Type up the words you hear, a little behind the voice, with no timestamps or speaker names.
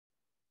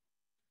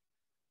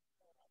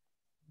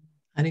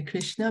Hare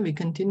Krishna, we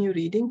continue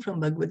reading from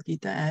Bhagavad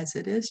Gita as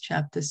it is,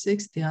 chapter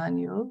 6,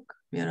 Dhyan Yoga.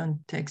 We are on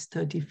text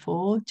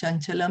 34.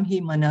 Chanchalam hi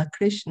mana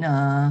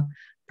Krishna,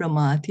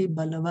 pramati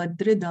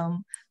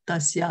balavadridam,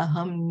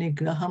 tasyaham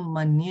nigraham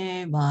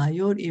manye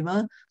vayor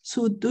iva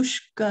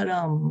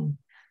sudushkaram.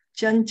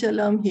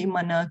 Chanchalam hi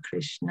mana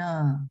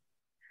Krishna.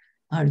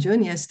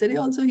 Arjun, yesterday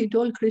also he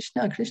told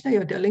Krishna, Krishna,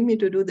 you're telling me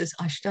to do this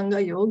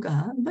Ashtanga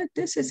yoga, but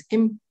this is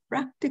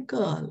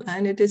impractical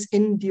and it is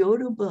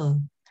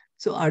endurable.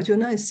 So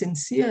Arjuna is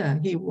sincere.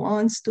 He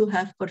wants to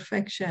have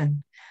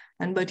perfection.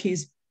 But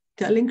he's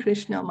telling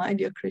Krishna, my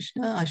dear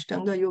Krishna,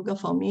 Ashtanga yoga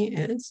for me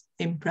is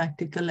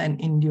impractical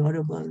and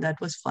endurable. That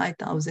was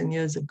 5,000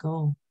 years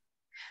ago.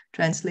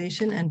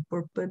 Translation and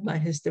purport by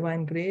His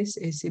Divine Grace,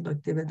 A.C.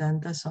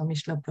 Bhaktivedanta Swami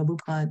Srila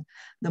Prabhupada.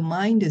 The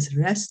mind is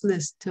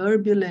restless,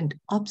 turbulent,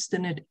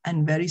 obstinate,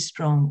 and very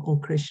strong, O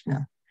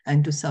Krishna.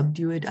 And to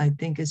subdue it, I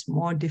think, is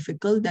more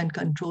difficult than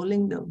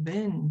controlling the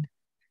wind.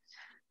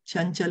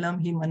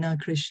 Chanchalam hi mana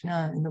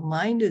Krishna. And the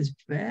mind is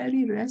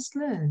very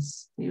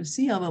restless. You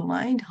see our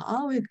mind,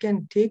 how it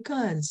can take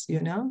us,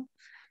 you know.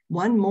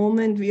 One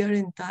moment we are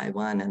in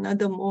Taiwan,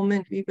 another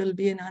moment we will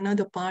be in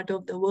another part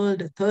of the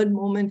world, a third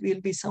moment we'll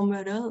be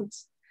somewhere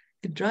else.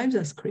 It drives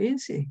us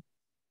crazy.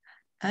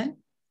 And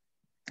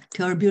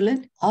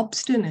turbulent,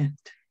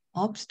 obstinate.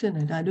 I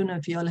don't know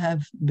if you all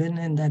have been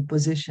in that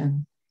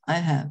position. I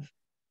have.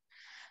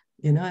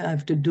 You know, I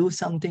have to do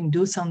something.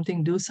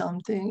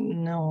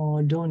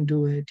 No, don't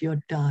do it. You're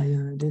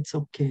tired. It's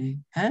okay.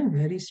 I'm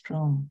very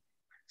strong.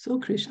 So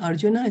Krishna,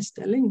 Arjuna is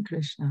telling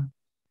Krishna,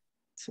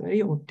 it's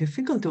very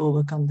difficult to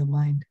overcome the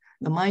mind.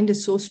 The mind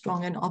is so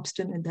strong and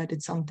obstinate that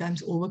it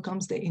sometimes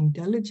overcomes the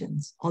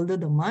intelligence, although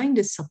the mind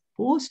is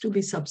supposed to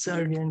be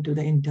subservient to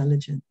the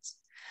intelligence.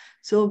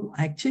 So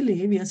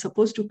actually, we are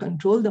supposed to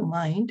control the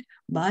mind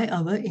by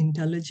our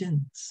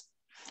intelligence.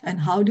 And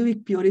how do we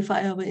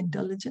purify our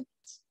intelligence?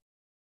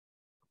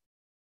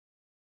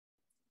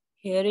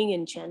 Hearing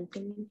and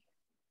chanting.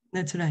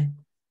 That's right.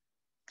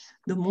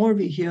 The more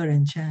we hear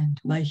and chant,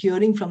 by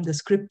hearing from the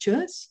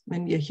scriptures,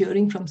 when we are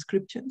hearing from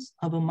scriptures,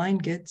 our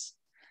mind gets,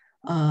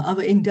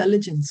 our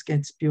intelligence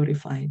gets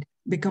purified,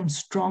 becomes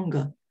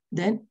stronger,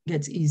 then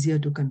gets easier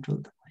to control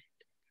the mind.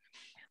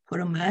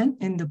 For a man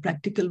in the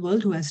practical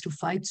world who has to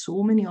fight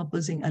so many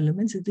opposing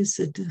elements, it is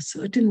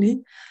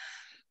certainly,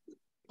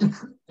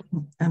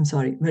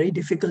 very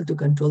difficult to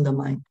control the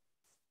mind.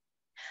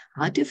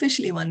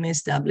 Artificially, one may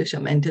establish a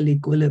mental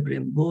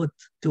equilibrium, both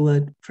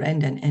toward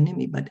friend and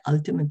enemy, but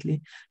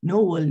ultimately,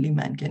 no worldly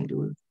man can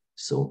do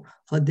so,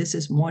 for this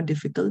is more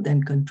difficult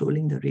than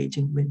controlling the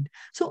raging wind.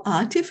 So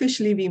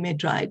artificially, we may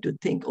try to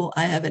think, oh,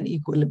 I have an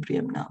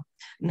equilibrium now.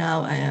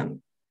 Now I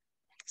am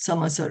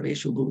sama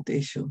sarveshu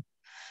bhuteshu.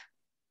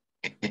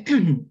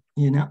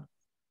 You know,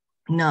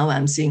 now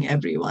I'm seeing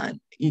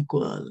everyone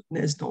equal.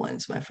 There's no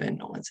one's my friend,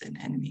 no one's an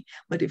enemy.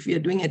 But if we are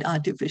doing it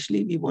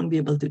artificially, we won't be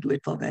able to do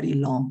it for very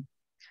long.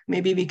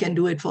 Maybe we can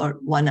do it for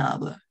 1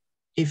 hour,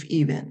 if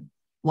even,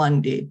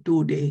 1 day,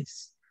 2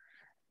 days,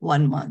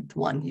 1 month,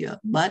 1 year.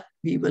 But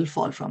we will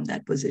fall from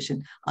that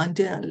position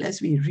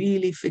unless we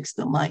really fix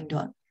the mind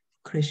on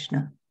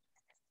Krishna.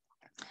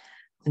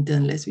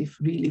 Unless we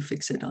really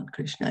fix it on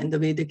Krishna. In the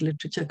Vedic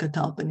literature,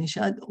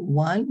 Caritamrta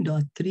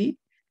 1.3,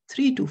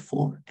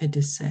 3-4, it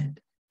is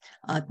said,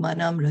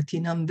 Atmanam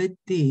ratinam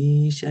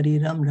viddhi,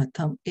 shariram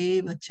ratham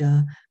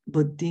evacha,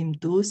 buddhim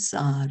tu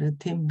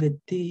sarathim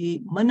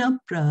viddhi,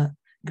 manapra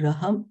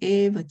graham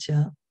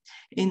evacha,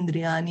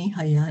 indriyani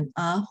hayan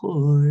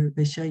ahur,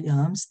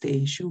 vishayam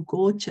steshu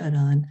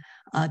gocharan,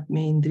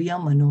 atmendriya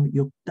mano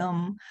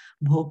yuktam,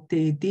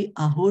 bhokteti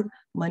ahur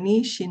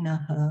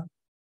manishinaha.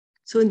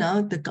 So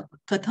now the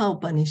Katha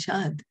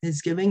Upanishad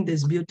is giving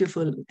this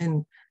beautiful,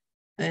 in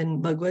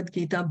Bhagavad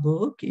Gita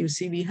book, you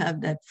see we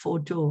have that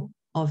photo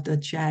of the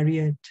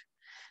chariot.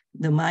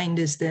 The mind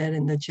is there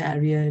in the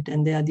chariot,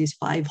 and there are these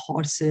 5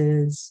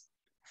 horses.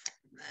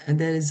 And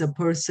there is a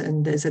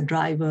person, there's a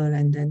driver,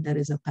 and then there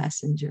is a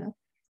passenger.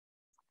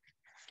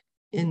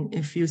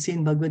 If you've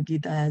seen Bhagavad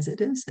Gita as it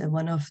is,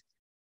 one of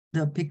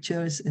the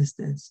pictures is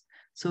this.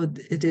 So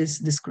it is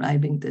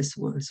describing this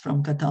verse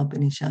from Katha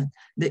Upanishad.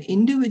 The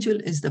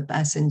individual is the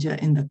passenger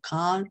in the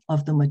car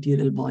of the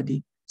material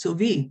body. So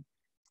we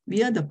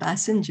are the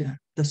passenger,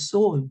 the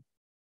soul.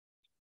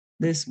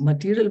 This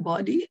material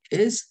body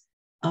is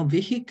a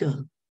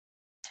vehicle,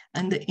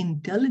 and the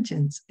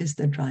intelligence is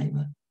the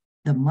driver.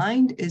 The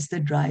mind is the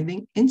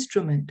driving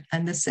instrument,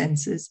 and the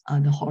senses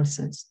are the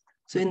horses.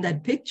 So in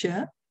that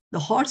picture, the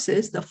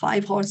horses, the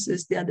 5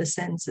 horses, they are the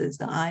senses,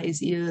 the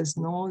eyes, ears,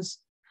 nose,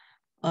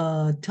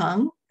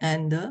 tongue,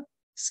 and the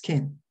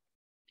skin.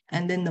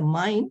 And then the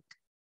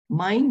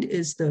mind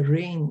is the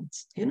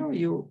reins. You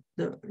know,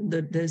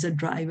 there's a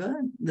driver,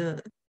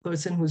 the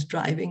person who's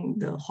driving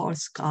the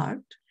horse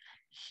cart.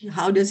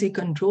 How does he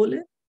control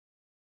it?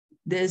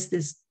 There's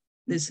this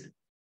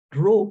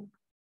rope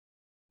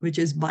which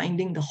is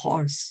binding the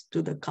horse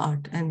to the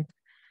cart, and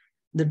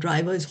the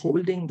driver is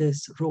holding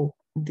this rope.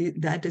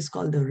 That is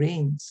called the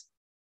reins.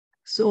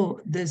 So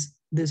this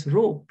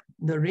rope,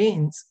 the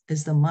reins,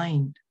 is the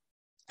mind,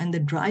 And the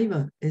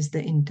driver is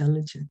the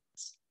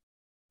intelligence.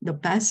 The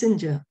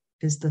passenger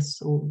is the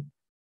soul.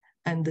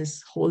 And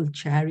this whole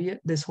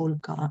chariot, this whole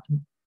car,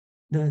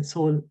 this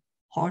whole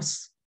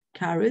horse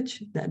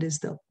carriage, that is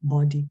the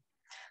body.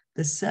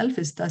 The self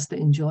is thus the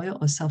enjoyer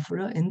or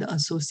sufferer in the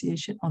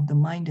association of the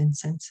mind and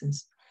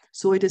senses.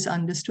 So it is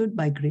understood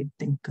by great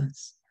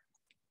thinkers.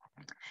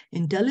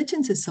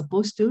 Intelligence is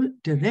supposed to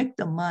direct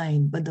the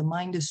mind, but the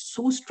mind is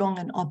so strong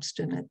and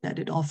obstinate that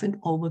it often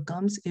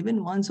overcomes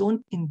even one's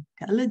own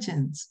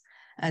intelligence,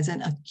 as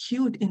an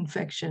acute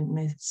infection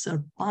may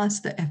surpass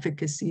the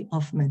efficacy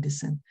of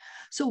medicine.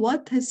 So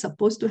what is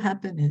supposed to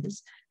happen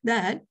is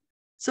that,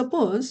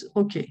 suppose,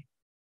 okay,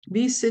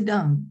 we sit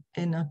down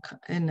in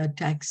a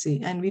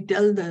taxi and we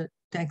tell the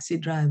taxi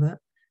driver,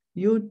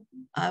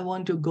 I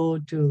want to go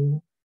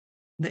to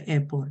the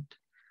airport.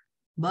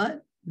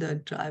 But the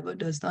driver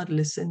does not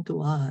listen to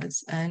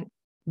us and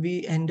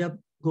we end up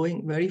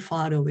going very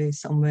far away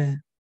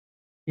somewhere,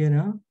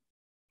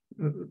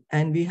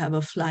 and we have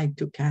a flight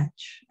to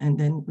catch, and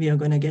then we are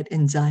going to get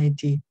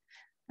anxiety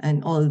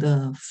and all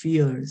the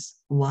fears.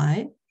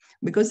 Why?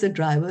 Because the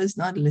driver is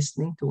not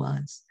listening to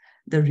us.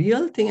 The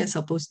real thing is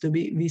supposed to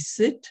be, we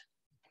sit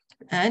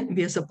and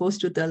we are supposed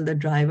to tell the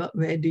driver,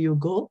 where do you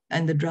go?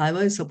 And the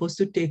driver is supposed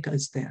to take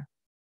us there,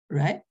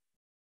 right?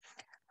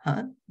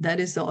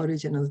 That is the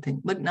original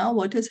thing. But now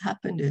what has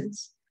happened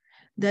is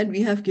that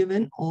we have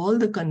given all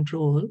the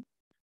control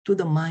to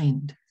the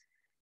mind.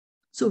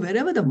 So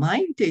wherever the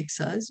mind takes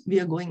us, we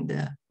are going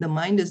there. The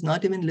mind is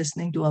not even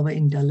listening to our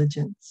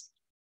intelligence.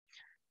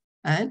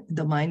 And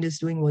the mind is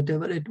doing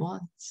whatever it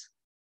wants.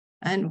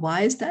 And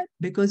why is that?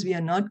 Because we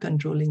are not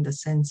controlling the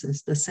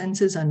senses. The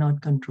senses are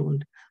not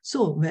controlled.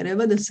 So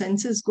wherever the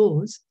senses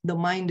goes, the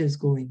mind is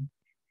going.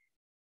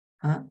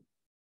 And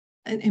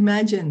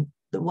imagine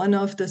one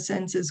of the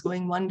senses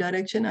going one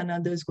direction,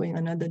 another is going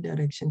another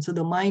direction. So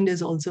the mind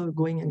is also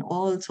going in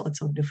all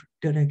sorts of different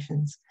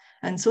directions.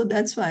 And so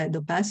that's why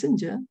the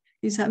passenger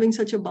is having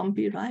such a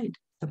bumpy ride.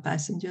 The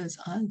passenger is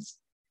us.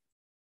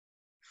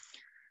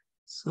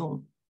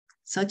 So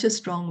such a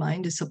strong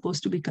mind is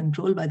supposed to be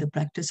controlled by the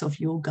practice of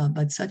yoga,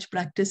 but such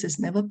practice is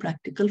never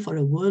practical for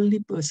a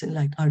worldly person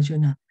like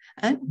Arjuna.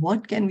 And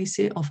what can we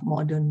say of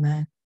modern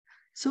man?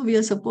 So we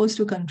are supposed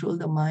to control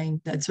the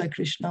mind. That's why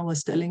Krishna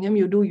was telling him,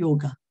 you do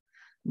yoga.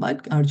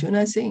 But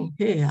Arjuna is saying,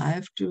 hey, I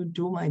have to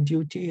do my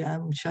duty.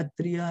 I'm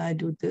Kshatriya, I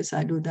do this,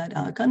 I do that.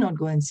 I cannot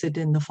go and sit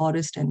in the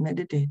forest and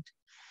meditate.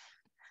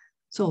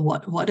 So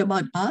what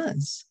about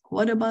us?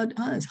 What about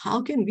us?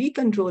 How can we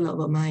control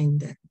our mind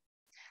then?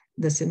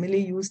 The simile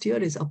used here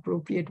is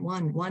appropriate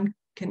one. One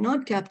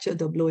cannot capture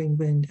the blowing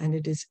wind, and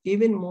it is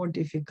even more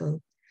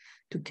difficult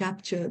to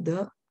capture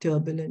the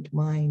turbulent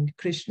mind.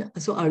 Krishna.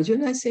 So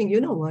Arjuna is saying,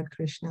 you know what,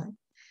 Krishna?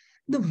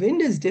 The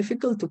wind is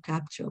difficult to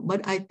capture,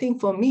 but I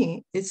think for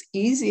me, it's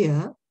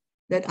easier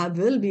that I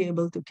will be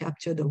able to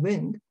capture the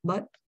wind,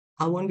 but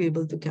I won't be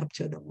able to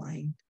capture the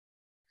mind.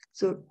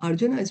 So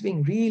Arjuna is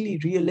being really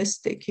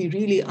realistic. He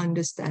really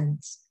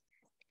understands.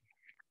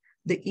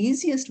 The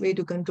easiest way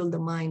to control the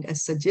mind,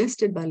 as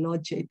suggested by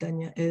Lord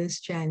Caitanya,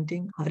 is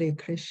chanting Hare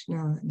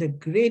Krishna, the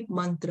great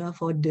mantra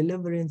for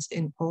deliverance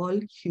in all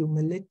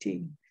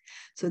humility.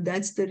 So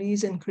that's the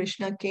reason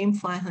Krishna came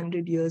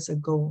 500 years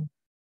ago,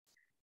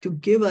 to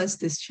give us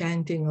this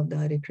chanting of the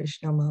Hare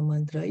Krishna Maha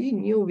Mantra. He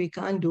knew we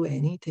can't do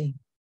anything.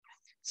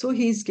 So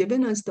he's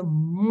given us the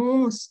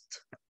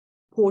most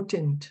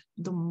potent,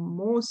 the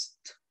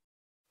most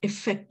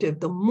effective,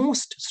 the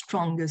most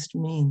strongest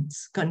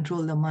means,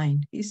 control the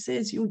mind. He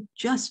says, you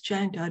just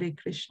chant Hare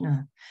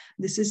Krishna.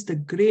 This is the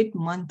great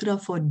mantra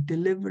for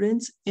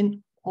deliverance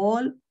in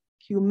all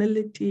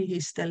humility.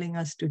 He's telling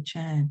us to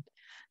chant.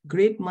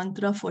 Great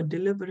mantra for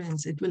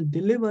deliverance. It will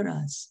deliver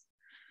us.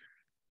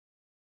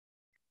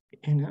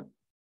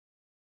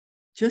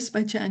 Just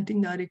by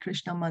chanting the Hare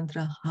Krishna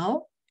mantra.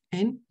 How?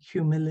 In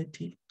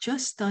humility.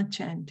 Just start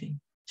chanting.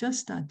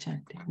 Just start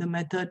chanting. The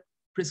method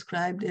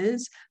prescribed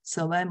is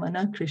Savai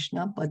Mana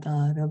Krishna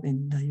Padara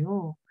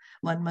Vindayo.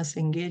 One must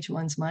engage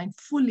one's mind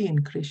fully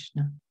in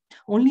Krishna.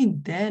 Only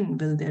then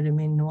will there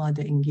remain no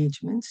other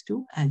engagements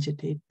to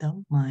agitate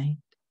the mind.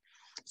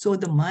 So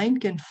the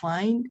mind can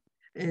find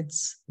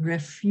its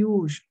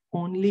refuge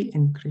only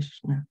in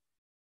Krishna.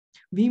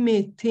 We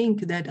may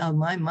think that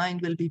my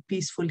mind will be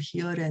peaceful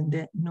here and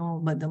there.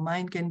 No, but the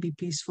mind can be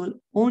peaceful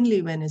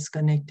only when it's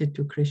connected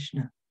to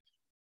Krishna.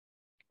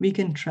 We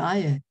can try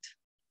it.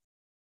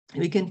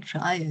 We can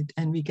try it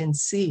and we can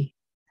see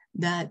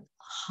that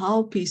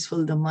how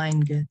peaceful the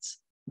mind gets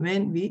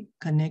when we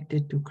connect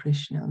it to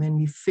Krishna, when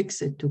we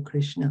fix it to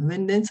Krishna.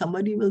 When then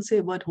somebody will say,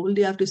 what, whole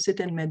day I have to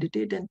sit and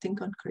meditate and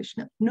think on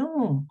Krishna?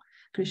 No,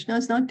 Krishna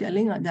is not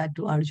telling that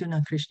to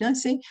Arjuna. Krishna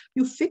is saying,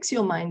 you fix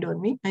your mind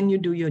on me and you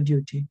do your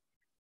duty.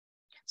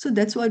 So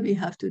that's what we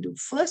have to do.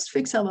 First,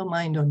 fix our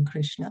mind on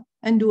Krishna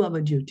and do our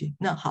duty.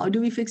 Now, how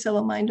do we fix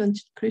our mind on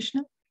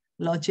Krishna?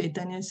 Lord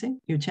Chaitanya is saying,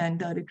 you chant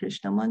the Hare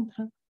Krishna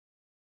mantra.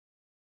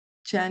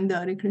 Chant the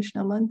Hare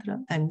Krishna mantra,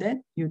 and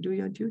then you do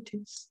your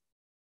duties.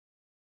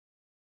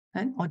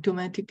 And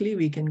automatically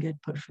we can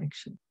get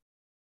perfection.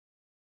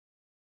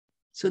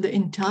 So the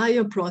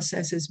entire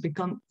process has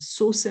become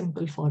so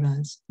simple for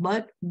us,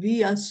 but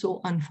we are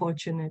so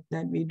unfortunate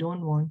that we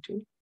don't want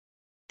to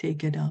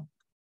take it up.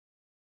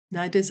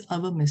 That is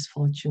our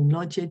misfortune.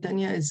 Lord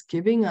Chaitanya is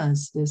giving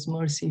us this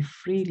mercy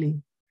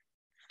freely.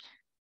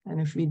 And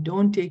if we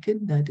don't take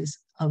it, that is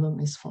our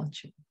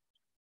misfortune.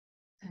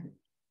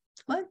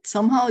 But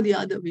somehow or the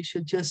other, we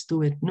should just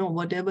do it. No,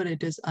 whatever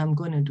it is, I'm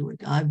going to do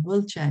it. I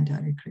will chant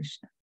Hare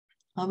Krishna.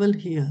 I will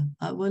hear.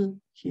 I will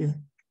hear.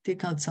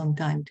 Take out some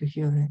time to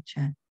hear and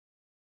chant.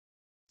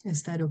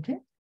 Is that okay?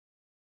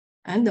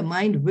 And the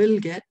mind will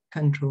get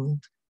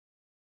controlled.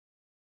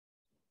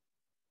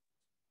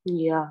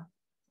 Yeah.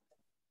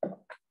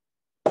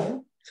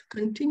 So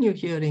continue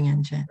hearing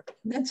and chant.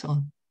 That's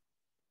all.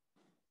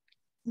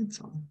 That's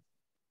all.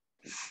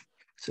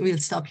 So we'll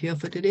stop here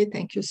for today.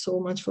 Thank you so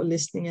much for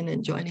listening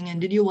and joining. And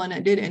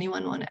did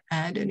anyone want to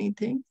add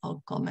anything or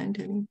comment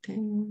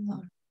anything?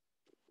 Or?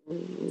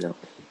 No.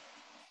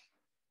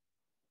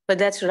 But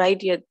that's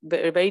right. Yet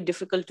very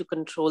difficult to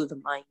control the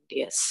mind.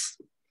 Yes.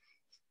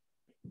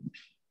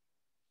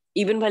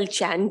 Even while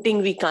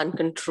chanting, we can't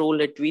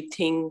control it. We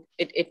think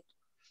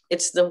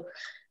it's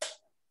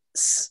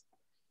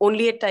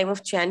only at time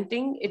of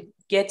chanting, it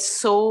gets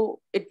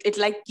so, it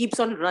like keeps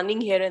on running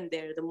here and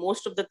there. The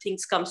most of the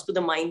things comes to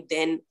the mind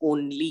then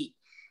only.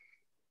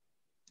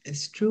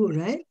 It's true,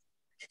 right?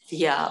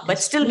 Yeah, but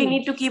still we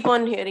need to keep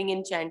on hearing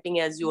and chanting,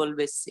 as you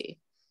always say.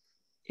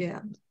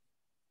 Yeah.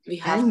 We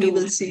have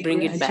to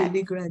bring it back.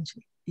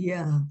 Gradually.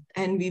 Yeah.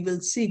 And we will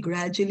see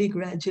gradually,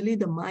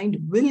 the mind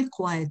will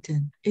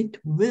quieten. It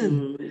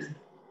will.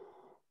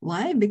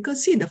 Why?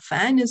 Because see, the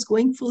fan is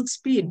going full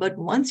speed, but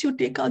once you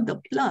take out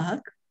the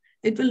plug,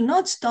 it will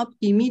not stop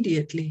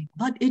immediately,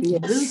 but it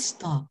will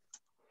stop.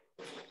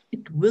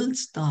 It will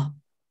stop.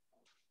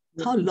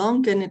 How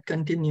long can it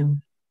continue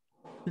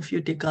if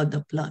you take out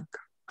the plug?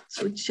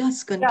 So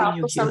just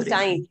continue for some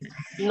time,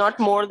 not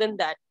more than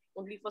that,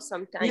 only for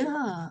some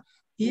time.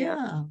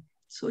 Yeah.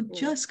 So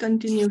just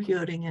continue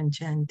hearing and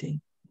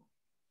chanting.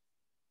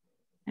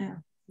 Yeah.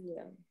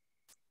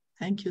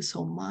 Thank you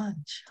so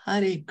much.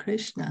 Hare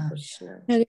Krishna. Hare